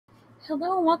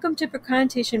Hello and welcome to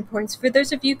Connotation Points. For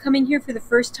those of you coming here for the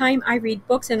first time, I read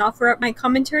books and offer up my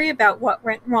commentary about what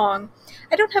went wrong.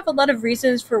 I don't have a lot of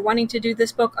reasons for wanting to do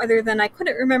this book other than I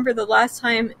couldn't remember the last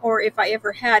time, or if I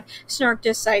ever had, Snark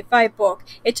this sci-fi book.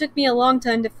 It took me a long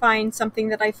time to find something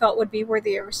that I felt would be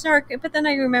worthy of a Snark, but then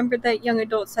I remembered that young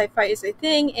adult sci-fi is a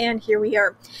thing, and here we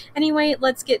are. Anyway,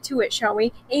 let's get to it, shall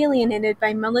we? Alienated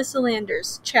by Melissa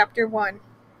Landers, Chapter 1.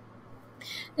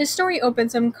 The story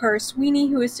opens on Cara Sweeney,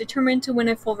 who is determined to win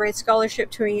a full-ride scholarship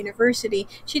to a university.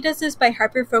 She does this by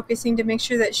hyper-focusing to make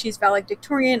sure that she's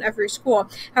valedictorian of her school.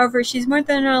 However, she's more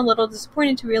than a little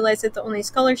disappointed to realize that the only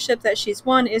scholarship that she's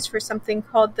won is for something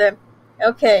called the...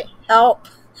 Okay, help.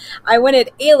 I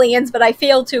wanted aliens, but I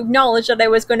failed to acknowledge that I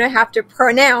was going to have to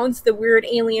pronounce the weird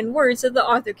alien words that the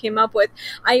author came up with.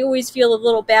 I always feel a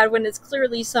little bad when it's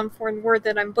clearly some foreign word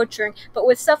that I'm butchering, but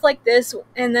with stuff like this,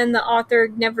 and then the author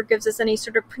never gives us any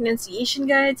sort of pronunciation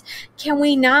guides, can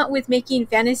we not, with making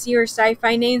fantasy or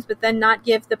sci-fi names, but then not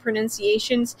give the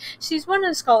pronunciations? She's won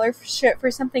a scholarship for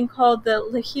something called the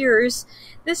Lahirs.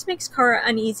 This makes Cara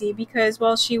uneasy because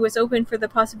while she was open for the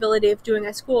possibility of doing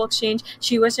a school exchange,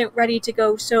 she wasn't ready to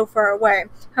go so far away.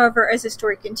 However, as the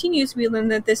story continues, we learn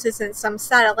that this isn't some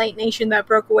satellite nation that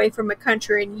broke away from a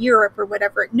country in Europe or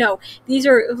whatever. No, these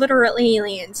are literally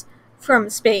aliens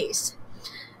from space.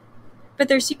 But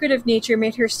their secretive nature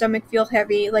made her stomach feel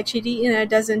heavy, like she'd eaten a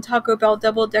dozen Taco Bell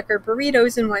double-decker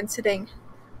burritos in one sitting.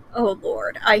 Oh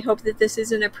Lord, I hope that this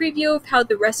isn't a preview of how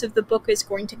the rest of the book is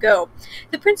going to go.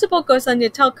 The principal goes on to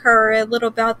tell Cara a little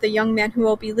about the young man who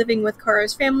will be living with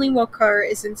Cara's family while Cara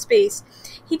is in space.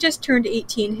 He just turned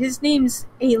 18. His name's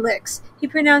Alex. He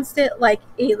pronounced it like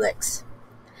Alex.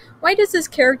 Why does this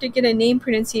character get a name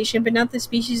pronunciation but not the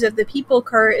species of the people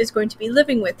Cara is going to be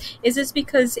living with? Is this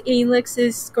because Alex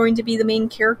is going to be the main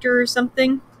character or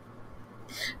something?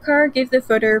 Cara gave the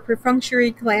photo a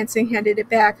perfunctory glance and handed it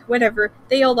back. Whatever,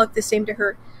 they all look the same to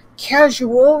her.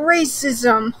 Casual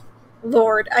racism!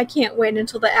 Lord, I can't wait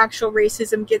until the actual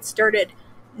racism gets started.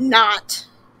 Not.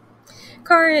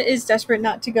 Cara is desperate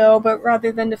not to go, but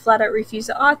rather than to flat out refuse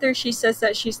the author, she says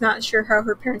that she's not sure how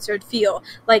her parents would feel.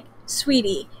 Like,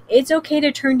 sweetie, it's okay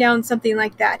to turn down something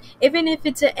like that. Even if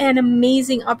it's an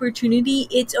amazing opportunity,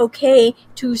 it's okay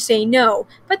to say no.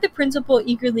 But the principal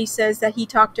eagerly says that he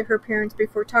talked to her parents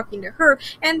before talking to her,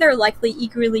 and they're likely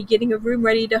eagerly getting a room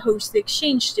ready to host the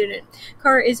exchange student.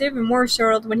 Cara is even more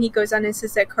startled when he goes on and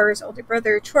says that Cara's older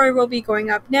brother, Troy, will be going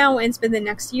up now and spend the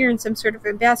next year in some sort of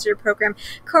ambassador program.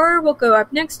 Cara will go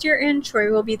up next year, and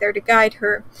Troy will be there to guide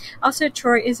her. Also,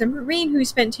 Troy is a Marine who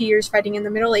spent 2 years fighting in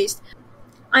the Middle East.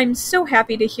 I'm so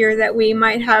happy to hear that we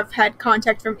might have had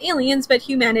contact from aliens, but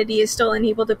humanity is still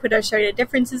unable to put aside our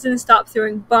differences and stop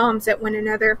throwing bombs at one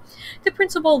another. The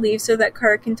principal leaves so that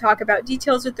Cara can talk about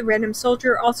details with the random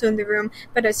soldier also in the room,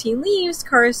 but as he leaves,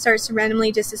 Cara starts to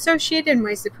randomly disassociate and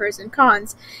weighs the pros and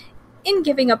cons. In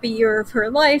giving up a year of her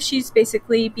life, she's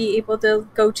basically be able to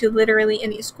go to literally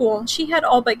any school. She had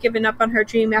all but given up on her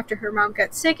dream after her mom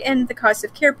got sick, and the cost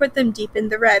of care put them deep in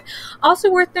the red.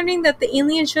 Also worth noting that the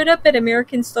aliens showed up, but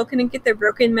Americans still couldn't get their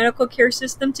broken medical care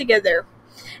system together.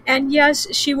 And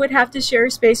yes, she would have to share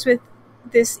space with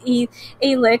this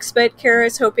Alex, but Cara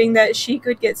is hoping that she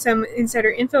could get some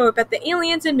insider info about the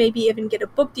aliens and maybe even get a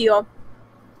book deal.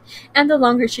 And the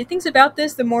longer she thinks about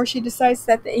this, the more she decides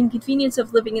that the inconvenience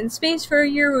of living in space for a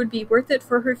year would be worth it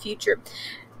for her future.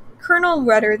 Colonel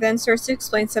Rudder then starts to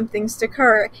explain some things to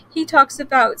Cara. He talks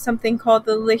about something called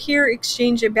the Lahir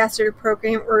Exchange Ambassador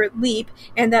Program, or LEAP,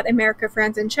 and that America,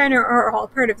 France, and China are all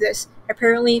part of this.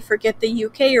 Apparently, forget the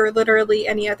UK or literally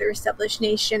any other established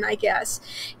nation, I guess.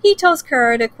 He tells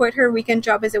Cara to quit her weekend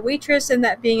job as a waitress and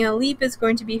that being a LEAP is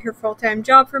going to be her full-time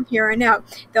job from here on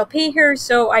out. They'll pay her,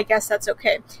 so I guess that's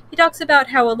okay. He talks about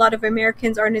how a lot of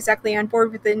Americans aren't exactly on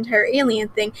board with the entire alien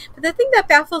thing, but the thing that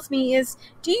baffles me is,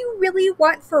 do you really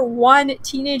want for one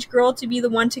teenage girl to be the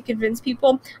one to convince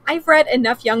people? I've read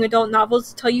enough young adult novels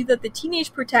to tell you that the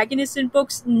teenage protagonists in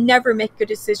books never make good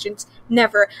decisions.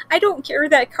 Never. I don't care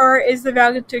that Cara is the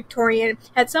valedictorian.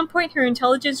 At some point, her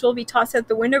intelligence will be tossed out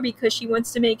the window because she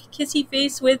wants to make kissy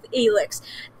face with Alex.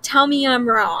 Tell me I'm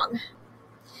wrong.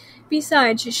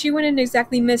 Besides, she wouldn't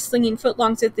exactly miss slinging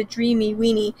footlongs at the dreamy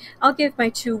weenie. I'll give my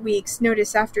 2 weeks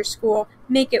notice after school.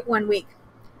 Make it 1 week.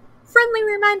 Friendly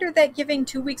reminder that giving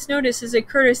 2 weeks notice is a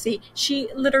courtesy. She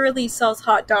literally sells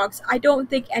hot dogs. I don't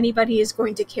think anybody is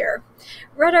going to care.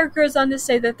 Radar goes on to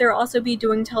say that they'll also be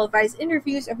doing televised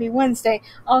interviews every Wednesday.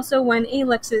 Also, when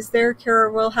Alex is there,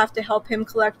 Kara will have to help him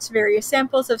collect various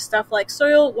samples of stuff like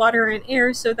soil, water, and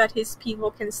air so that his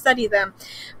people can study them.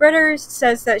 Radar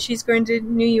says that she's going to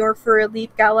New York for a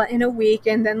leap gala in a week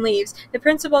and then leaves. The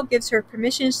principal gives her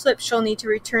permission slip she'll need to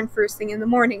return first thing in the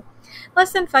morning.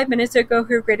 Less than 5 minutes ago,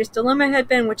 her greatest dilemma had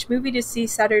been which movie to see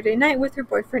Saturday night with her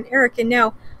boyfriend Eric, and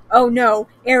now, oh no,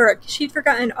 Eric. She'd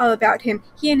forgotten all about him.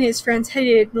 He and his friends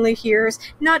hated Lahirs,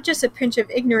 not just a pinch of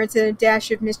ignorance and a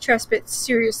dash of mistrust, but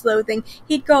serious loathing.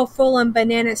 He'd go full-on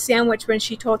banana sandwich when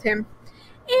she told him.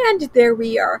 And there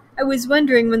we are. I was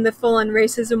wondering when the full-on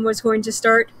racism was going to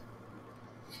start.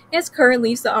 As Kara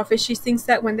leaves the office, she thinks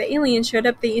that when the aliens showed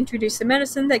up, they introduced a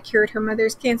medicine that cured her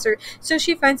mother's cancer, so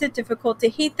she finds it difficult to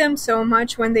hate them so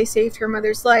much when they saved her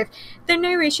mother's life. The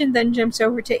narration then jumps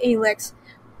over to Alex.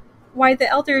 Why the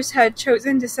elders had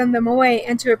chosen to send them away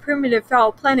and to a primitive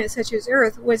foul planet such as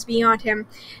Earth was beyond him.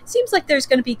 Seems like there's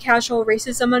going to be casual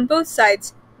racism on both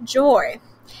sides. Joy.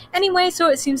 Anyway, so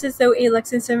it seems as though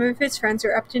Alex and some of his friends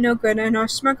are up to no good and are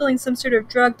smuggling some sort of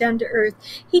drug down to Earth.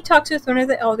 He talks with one of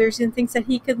the elders and thinks that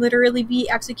he could literally be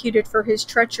executed for his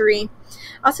treachery.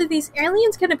 Also, these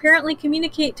aliens can apparently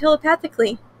communicate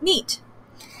telepathically. Neat.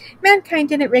 Mankind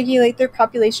didn't regulate their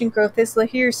population growth as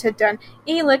Lahirs had done.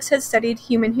 Alex had studied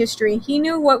human history. He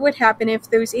knew what would happen if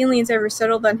those aliens ever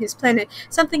settled on his planet,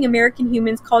 something American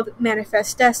humans called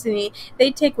manifest destiny.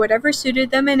 They'd take whatever suited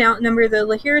them and outnumber the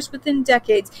Lahirs within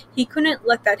decades. He couldn't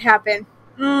let that happen.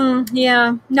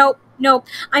 Yeah, nope.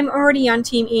 I'm already on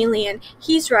Team Alien.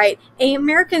 He's right.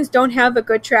 Americans don't have a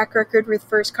good track record with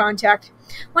first contact.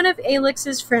 One of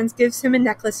Alex's friends gives him a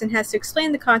necklace and has to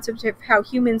explain the concept of how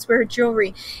humans wear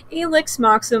jewelry. Alex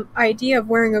mocks the idea of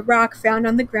wearing a rock found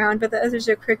on the ground, but the others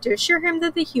are quick to assure him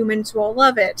that the humans will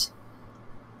love it.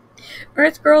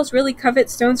 Earth girls really covet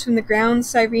stones from the ground,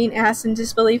 Cyrene asks in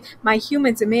disbelief. My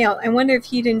human's a male. I wonder if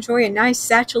he'd enjoy a nice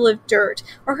satchel of dirt.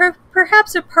 Or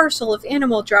perhaps a parcel of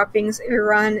animal droppings,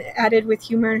 Iran added with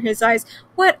humor in his eyes.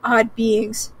 What odd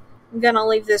beings. I'm gonna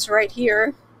leave this right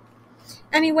here.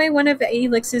 Anyway, one of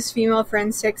Alex's female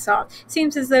friends takes off.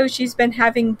 Seems as though she's been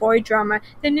having boy drama.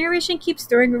 The narration keeps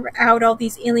throwing out all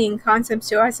these alien concepts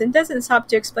to us and doesn't stop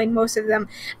to explain most of them.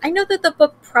 I know that the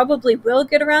book probably will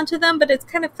get around to them, but it's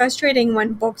kind of frustrating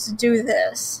when books do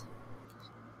this.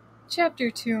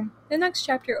 Chapter 2. The next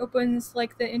chapter opens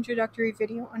like the introductory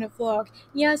video on a vlog.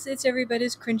 Yes, it's every bit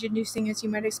as cringe-inducing as you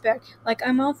might expect. Like,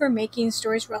 I'm all for making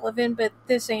stories relevant, but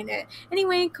this ain't it.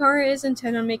 Anyway, Kara is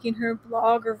intent on making her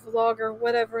blog or vlog or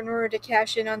whatever in order to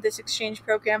cash in on this exchange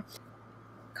program.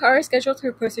 Kara scheduled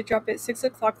her post to drop at 6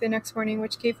 o'clock the next morning,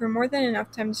 which gave her more than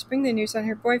enough time to spring the news on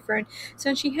her boyfriend.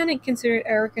 Since she hadn't considered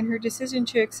Eric in her decision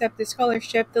to accept the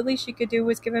scholarship, the least she could do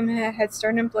was give him a head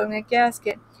start and blow a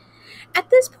gasket. At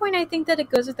this point, I think that it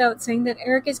goes without saying that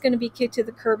Eric is going to be kicked to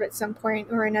the curb at some point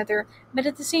or another, but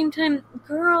at the same time,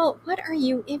 girl, what are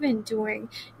you even doing?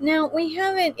 Now, we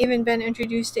haven't even been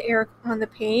introduced to Eric on the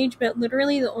page, but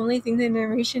literally the only thing the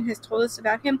narration has told us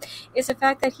about him is the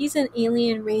fact that he's an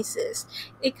alien racist.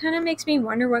 It kind of makes me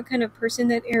wonder what kind of person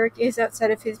that Eric is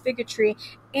outside of his bigotry,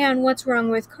 and what's wrong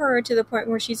with Kara to the point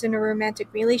where she's in a romantic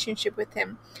relationship with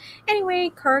him.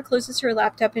 Anyway, Kara closes her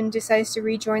laptop and decides to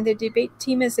rejoin the debate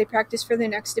team as they practice for the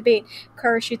next debate.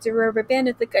 Kara shoots a rubber band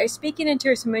at the guy speaking and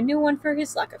tears him a new one for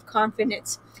his lack of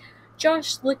confidence.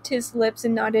 Josh licked his lips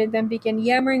and nodded, then began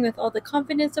yammering with all the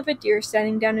confidence of a deer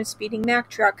standing down a speeding Mack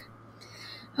truck.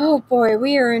 Oh boy,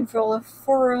 we are in for a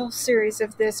full series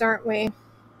of this, aren't we?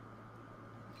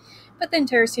 But the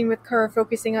entire scene with Kara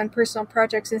focusing on personal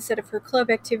projects instead of her club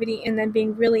activity and then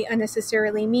being really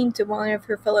unnecessarily mean to one of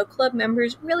her fellow club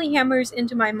members really hammers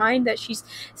into my mind that she's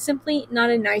simply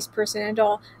not a nice person at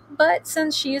all. But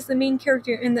since she is the main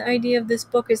character and the idea of this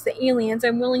book is the aliens,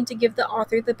 I'm willing to give the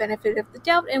author the benefit of the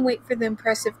doubt and wait for the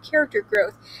impressive character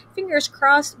growth. Fingers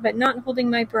crossed, but not holding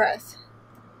my breath.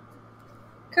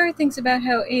 Kara thinks about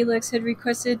how Alex had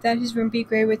requested that his room be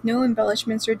gray with no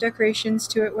embellishments or decorations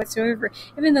to it whatsoever.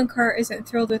 Even though Kara isn't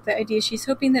thrilled with the idea, she's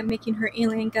hoping that making her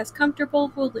alien guest comfortable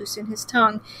will loosen his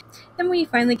tongue. Then we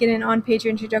finally get an on-page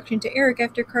introduction to Eric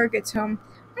after Kara gets home.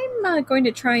 I'm going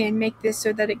to try and make this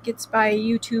so that it gets by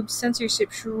YouTube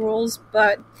censorship rules,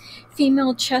 but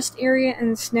female chest area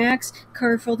and snacks.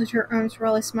 Kara folded her arms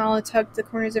while a smile tugged the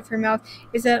corners of her mouth.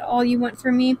 Is that all you want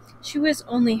from me? She was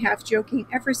only half joking.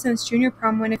 Ever since junior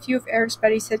prom, when a few of Eric's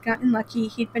buddies had gotten lucky,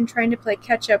 he'd been trying to play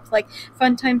catch-up, like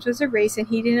Fun Times was a race and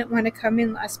he didn't want to come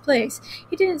in last place.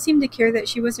 He didn't seem to care that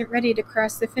she wasn't ready to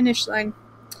cross the finish line.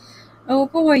 Oh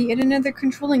boy, yet another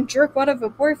controlling jerkwad of a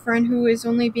boyfriend who is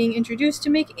only being introduced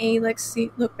to make Alex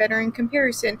look better in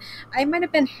comparison. I might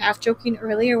have been half joking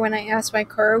earlier when I asked why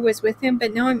Kara was with him,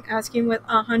 but now I'm asking with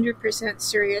 100%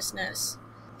 seriousness.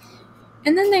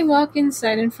 And then they walk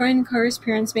inside and find Kara's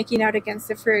parents making out against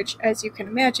the fridge. As you can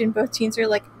imagine, both teens are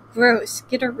like, gross,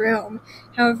 get a room.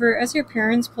 However, as her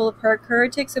parents pull apart, Kara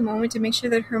takes a moment to make sure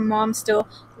that her mom still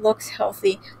looks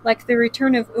healthy, like the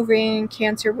return of ovarian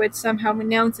cancer would somehow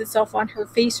announce itself on her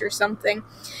face or something.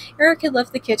 Eric had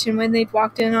left the kitchen when they'd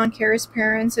walked in on Kara's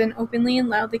parents and openly and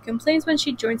loudly complains when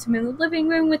she joins him in the living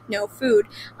room with no food.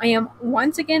 I am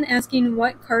once again asking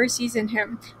what Kara sees in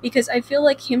him, because I feel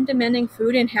like him demanding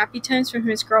food and happy times from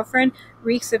his girlfriend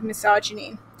reeks of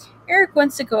misogyny. Eric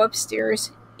wants to go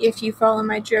upstairs, if you follow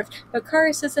my drift, but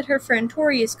Kara says that her friend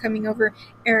Tori is coming over.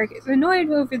 Eric is annoyed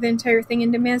over the entire thing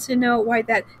and demands to know why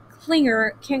that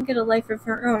clinger can't get a life of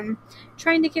her own.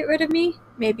 Trying to get rid of me?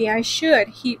 Maybe I should.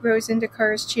 Heat rose into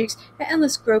Kara's cheeks, an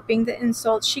endless groping, the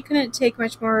insults. She couldn't take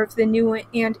much more of the new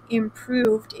and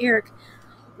improved Eric.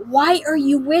 Why are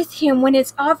you with him when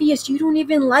it's obvious you don't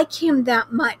even like him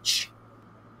that much?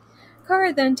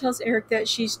 Kara then tells Eric that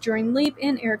she's joined Leap,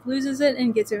 and Eric loses it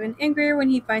and gets even angrier when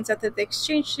he finds out that the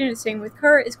exchange student staying with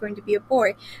Kara is going to be a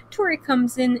boy. Tori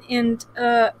comes in, and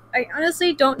I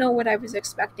honestly don't know what I was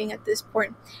expecting at this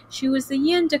point. She was the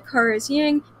yin to Kara's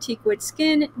yang, teakwood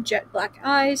skin, jet black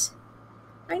eyes.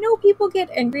 I know people get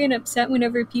angry and upset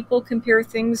whenever people compare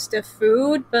things to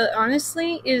food, but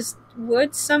honestly, is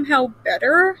wood somehow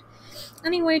better?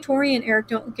 Anyway, Tori and Eric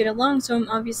don't get along, so I'm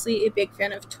obviously a big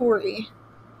fan of Tori.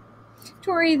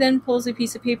 Tori then pulls a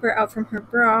piece of paper out from her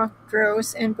bra,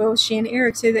 gross, and both she and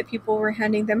Eric say that people were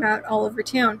handing them out all over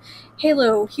town.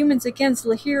 Halo, Humans Against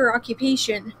Lahir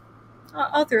Occupation.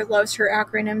 Author loves her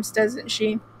acronyms, doesn't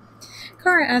she?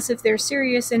 Kara asks if they're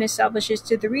serious and establishes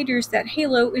to the readers that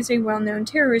Halo is a well-known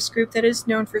terrorist group that is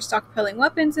known for stockpiling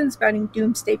weapons and spouting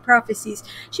doomsday prophecies.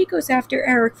 She goes after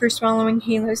Eric for swallowing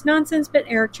Halo's nonsense, but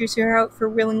Eric chews her out for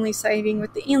willingly siding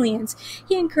with the aliens.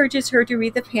 He encourages her to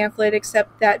read the pamphlet,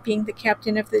 except that being the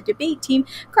captain of the debate team,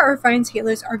 Kara finds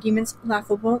Halo's arguments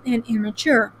laughable and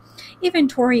immature. Even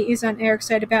Tori is on Eric's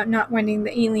side about not wanting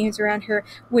the aliens around her,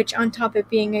 which on top of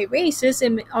being a racist,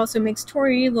 it also makes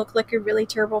Tori look like a really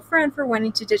terrible friend for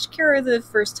wanting to ditch Kara the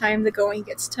first time the going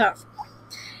gets tough.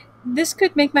 This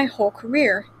could make my whole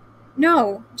career.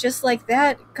 No, just like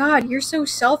that. God, you're so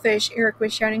selfish, Eric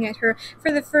was shouting at her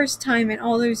for the first time in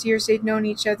all those years they'd known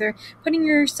each other. Putting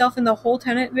yourself and the whole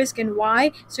town at risk, and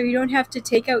why? So you don't have to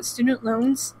take out student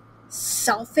loans?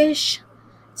 Selfish?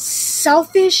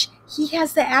 Selfish? He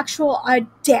has the actual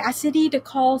audacity to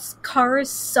call Kara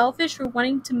selfish for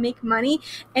wanting to make money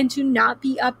and to not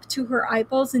be up to her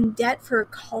eyeballs in debt for a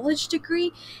college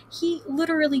degree. He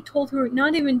literally told her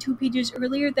not even 2 pages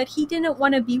earlier that he didn't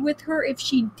want to be with her if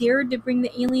she dared to bring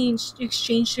the alien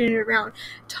exchange student around.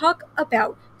 Talk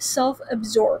about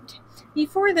self-absorbed.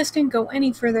 Before this can go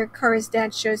any further, Kara's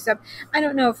dad shows up. I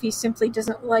don't know if he simply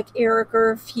doesn't like Eric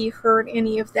or if he heard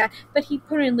any of that, but he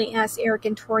pointedly asks Eric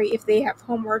and Tori if they have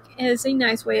homework as a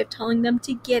nice way of telling them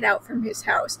to get out from his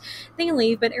house. They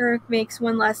leave, but Eric makes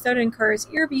one last thought in Kara's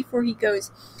ear before he goes.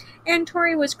 And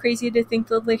Tori was crazy to think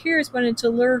the Lahirs wanted to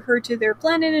lure her to their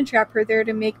planet and trap her there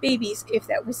to make babies. If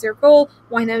that was their goal,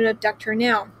 why not abduct her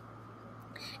now?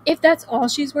 If that's all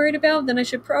she's worried about, then I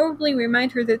should probably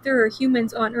remind her that there are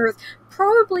humans on Earth,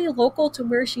 probably local to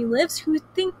where she lives, who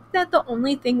think that the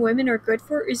only thing women are good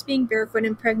for is being barefoot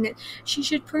and pregnant. She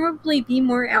should probably be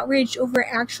more outraged over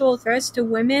actual threats to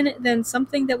women than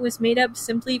something that was made up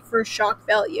simply for shock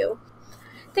value.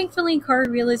 Thankfully, Kara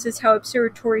realizes how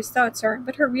absurd Tori's thoughts are,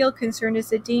 but her real concern is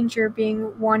the danger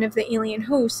being one of the alien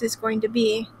hosts is going to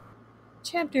be.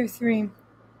 Chapter 3.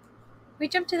 We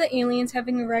jump to the aliens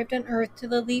having arrived on Earth to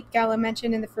the Leap Gala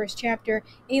mentioned in the first chapter.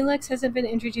 Alex hasn't been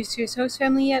introduced to his host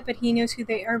family yet, but he knows who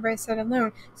they are by sight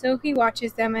alone, so he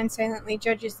watches them and silently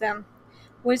judges them.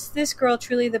 Was this girl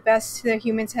truly the best the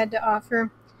humans had to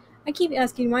offer? I keep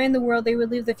asking why in the world they would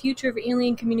leave the future of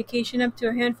alien communication up to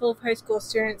a handful of high school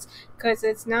students, because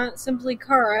it's not simply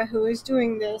Kara who is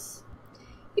doing this.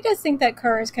 He does think that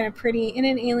Kara is kind of pretty in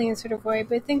an alien sort of way,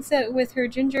 but thinks that with her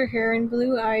ginger hair and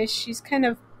blue eyes, she's kind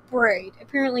of bright.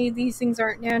 Apparently these things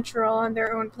aren't natural on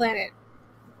their own planet.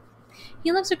 He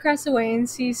looks across the way and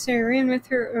sees Cyrene with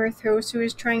her Earth host, who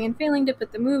is trying and failing to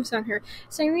put the moves on her.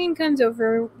 Cyrene comes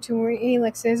over to where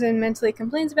Alex is and mentally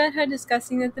complains about how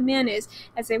disgusting that the man is.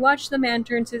 As they watch, the man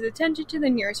turns his attention to the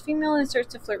nearest female and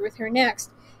starts to flirt with her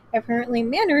next. Apparently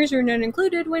manners are not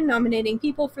included when nominating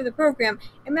people for the program.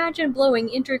 Imagine blowing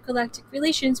intergalactic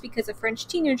relations because a French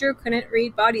teenager couldn't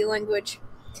read body language.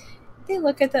 They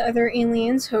look at the other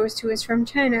alien's host, who is from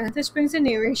China. This brings a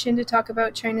narration to talk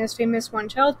about China's famous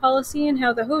one-child policy and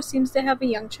how the host seems to have a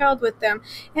young child with them,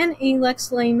 and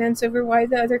Alex laments over why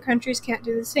the other countries can't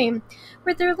do the same.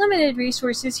 With their limited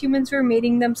resources, humans were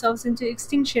mating themselves into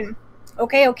extinction.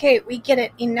 Okay, we get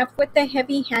it. Enough with the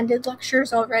heavy-handed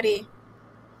lectures already.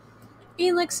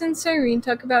 Alex and Cyrene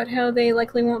talk about how they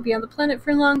likely won't be on the planet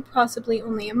for long, possibly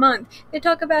only a month. They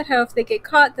talk about how if they get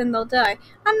caught, then they'll die.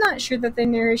 I'm not sure that the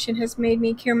narration has made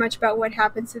me care much about what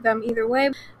happens to them either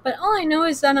way, but all I know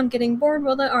is that I'm getting bored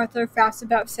while the author fasts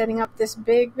about setting up this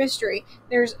big mystery.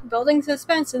 There's building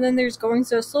suspense, and then there's going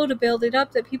so slow to build it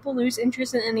up that people lose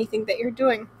interest in anything that you're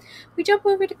doing. We jump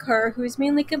over to Kara, who is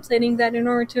mainly complaining that in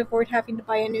order to avoid having to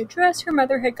buy a new dress, her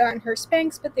mother had gotten her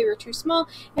Spanx, but they were too small,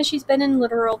 and she's been in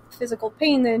literal physical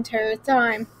pain the entire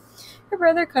time. Her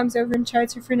brother comes over and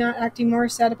chides her for not acting more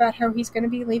sad about how he's going to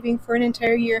be leaving for an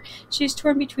entire year. She's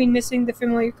torn between missing the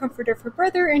familiar comfort of her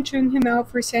brother and chewing him out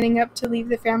for setting up to leave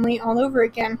the family all over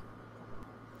again.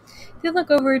 They look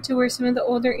over to where some of the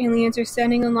older aliens are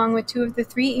standing along with 2 of the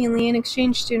 3 alien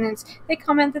exchange students. They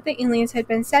comment that the aliens had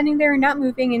been standing there, not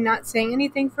moving and not saying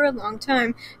anything for a long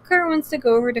time. Kara wants to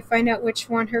go over to find out which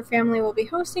one her family will be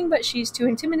hosting, but she's too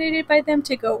intimidated by them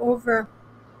to go over.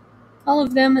 All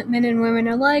of them, men and women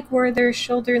alike, wore their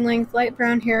shoulder-length light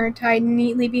brown hair tied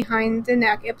neatly behind the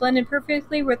neck. It blended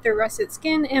perfectly with their russet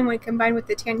skin, and when combined with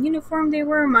the tan uniform, they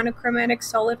were a monochromatic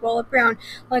solid wall of brown,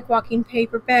 like walking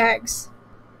paper bags.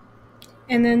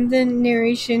 And then the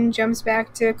narration jumps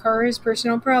back to Kara's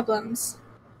personal problems.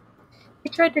 She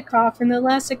tried to cough, and the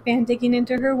elastic band digging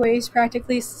into her waist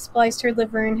practically spliced her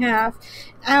liver in half.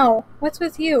 Ow! What's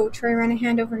with you? Troy ran a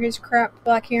hand over his cropped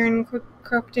black hair and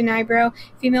crooked an eyebrow.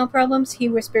 Female problems? He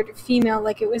whispered female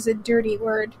like it was a dirty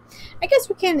word. I guess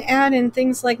we can add in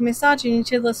things like misogyny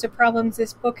to the list of problems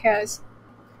this book has.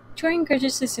 Troy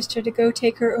encourages his sister to go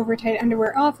take her overtight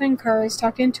underwear off, and Kara is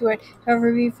talked into it.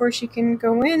 However, before she can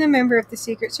go in, a member of the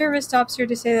Secret Service stops her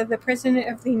to say that the President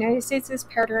of the United States is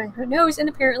powdering her nose, and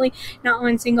apparently not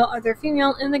one single other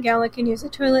female in the gala can use a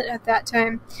toilet at that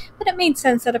time. But it made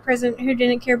sense that a president who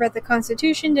didn't care about the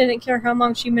Constitution didn't care how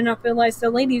long she monopolized the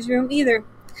ladies' room either.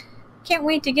 Can't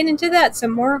wait to get into that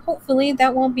some more. Hopefully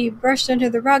that won't be brushed under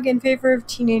the rug in favor of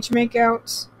teenage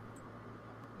makeouts.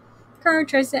 Kara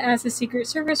tries to ask the Secret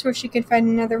Service where she can find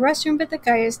another restroom, but the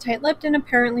guy is tight-lipped and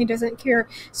apparently doesn't care,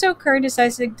 so Kara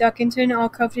decides to duck into an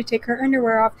alcove to take her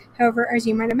underwear off. However, as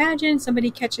you might imagine,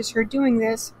 somebody catches her doing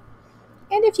this.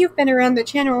 And if you've been around the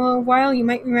channel a while, you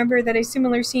might remember that a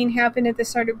similar scene happened at the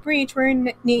start of Breach, where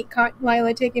Nate caught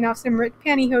Lila taking off some ripped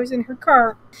pantyhose in her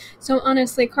car. So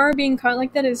honestly, Kara being caught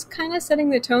like that is kind of setting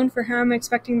the tone for how I'm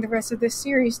expecting the rest of this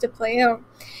series to play out.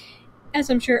 As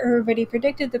I'm sure everybody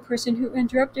predicted, the person who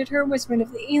interrupted her was one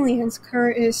of the aliens.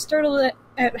 Kara is startled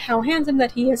at how handsome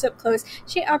that he is up close.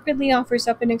 She awkwardly offers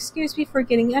up an excuse before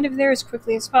getting out of there as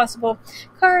quickly as possible.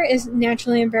 Kara is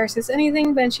naturally embarrassed as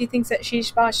anything, but she thinks that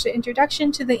she's botched the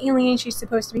introduction to the alien she's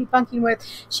supposed to be bunking with.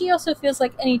 She also feels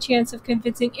like any chance of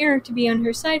convincing Eric to be on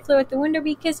her side flew out the window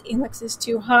because Alex is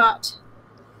too hot.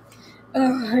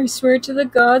 I swear to the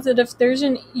gods that if there's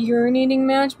an urinating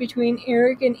match between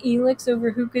Eric and Elix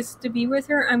over who gets to be with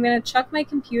her, I'm gonna chuck my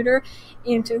computer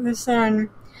into the sun.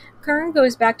 Kara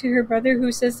goes back to her brother,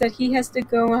 who says that he has to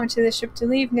go onto the ship to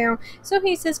leave now, so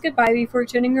he says goodbye before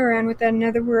turning around without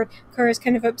another word. Kara's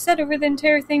kind of upset over the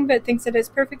entire thing, but thinks that it's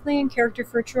perfectly in character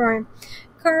for Troy.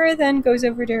 Kara then goes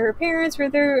over to her parents, where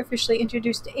they're officially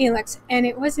introduced to Alex, and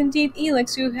it was indeed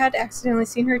Alex who had accidentally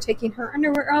seen her taking her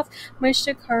underwear off, much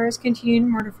to Kara's continued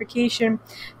mortification.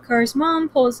 Kara's mom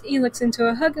pulls Alex into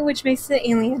a hug, which makes the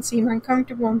alien seem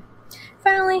uncomfortable.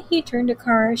 Finally, he turned to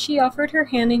Kara. She offered her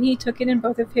hand, and he took it in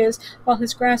both of his. While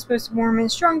his grasp was warm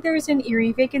and strong, there was an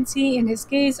eerie vacancy in his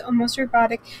gaze, almost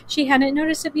robotic. She hadn't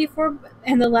noticed it before,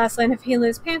 and the last line of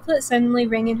Hela's pamphlet suddenly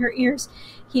rang in her ears.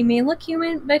 He may look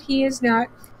human, but he is not.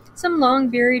 Some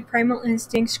long-buried primal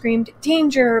instinct screamed,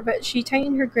 "Danger!" but she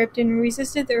tightened her grip and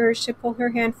resisted the urge to pull her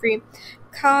hand free.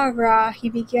 "Kara," he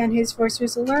began. His voice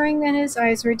was alluring, and his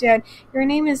eyes were dead. "Your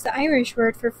name is the Irish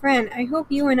word for friend. I hope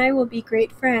you and I will be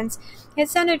great friends." It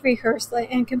sounded rehearsed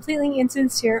and completely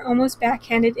insincere, almost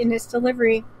backhanded in its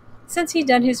delivery. Since he'd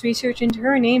done his research into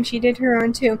her name, she did her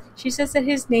own too. She says that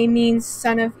his name means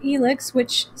son of Elix,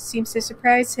 which seems to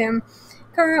surprise him.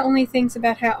 Kara only thinks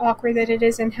about how awkward that it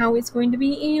is and how it's going to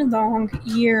be a long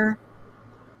year.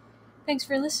 Thanks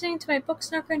for listening to my book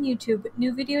Snark on YouTube.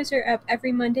 New videos are up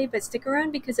every Monday, but stick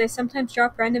around because I sometimes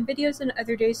drop random videos on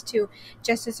other days too.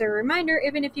 Just as a reminder,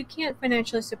 even if you can't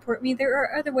financially support me, there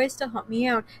are other ways to help me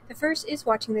out. The first is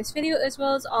watching this video as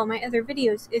well as all my other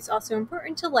videos. It's also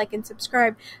important to like and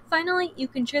subscribe. Finally, you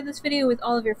can share this video with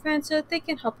all of your friends so that they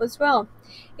can help as well.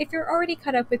 If you're already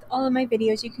caught up with all of my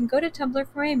videos, you can go to Tumblr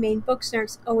for my main book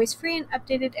Snarks, always free and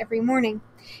updated every morning.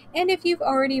 And if you've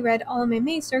already read all of my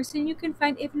main Snarks, then you can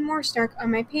find even more Snark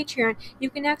on my Patreon. You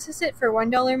can access it for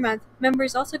 $1 a month.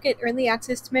 Members also get early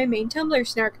access to my main Tumblr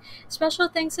Snark. Special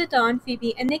thanks to Dawn,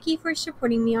 Phoebe, and Nikki for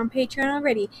supporting me on Patreon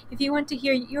already. If you want to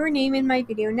hear your name in my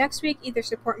video next week, either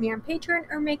support me on Patreon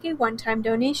or make a one-time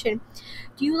donation.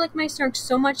 Do you like my Snarks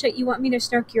so much that you want me to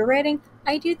Snark your writing?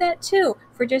 I do that too.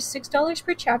 For just $6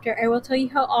 per chapter, I will tell you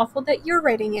how awful that your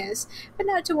writing is. But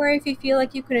not to worry if you feel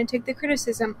like you couldn't take the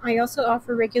criticism. I also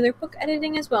offer regular book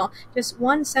editing as well, just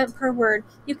 1 cent per word.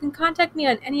 You can contact me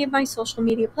on any of my social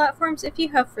media platforms if you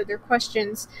have further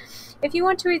questions. If you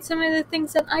want to read some of the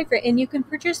things that I've written, you can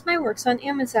purchase my works on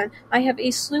Amazon. I have a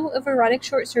slew of erotic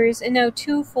short stories and now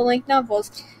 2 full-length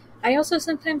novels. I also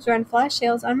sometimes run flash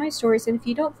sales on my stores, and if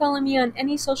you don't follow me on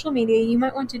any social media, you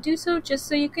might want to do so just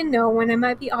so you can know when I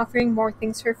might be offering more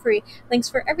things for free. Links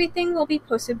for everything will be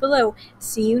posted below.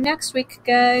 See you next week,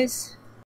 guys!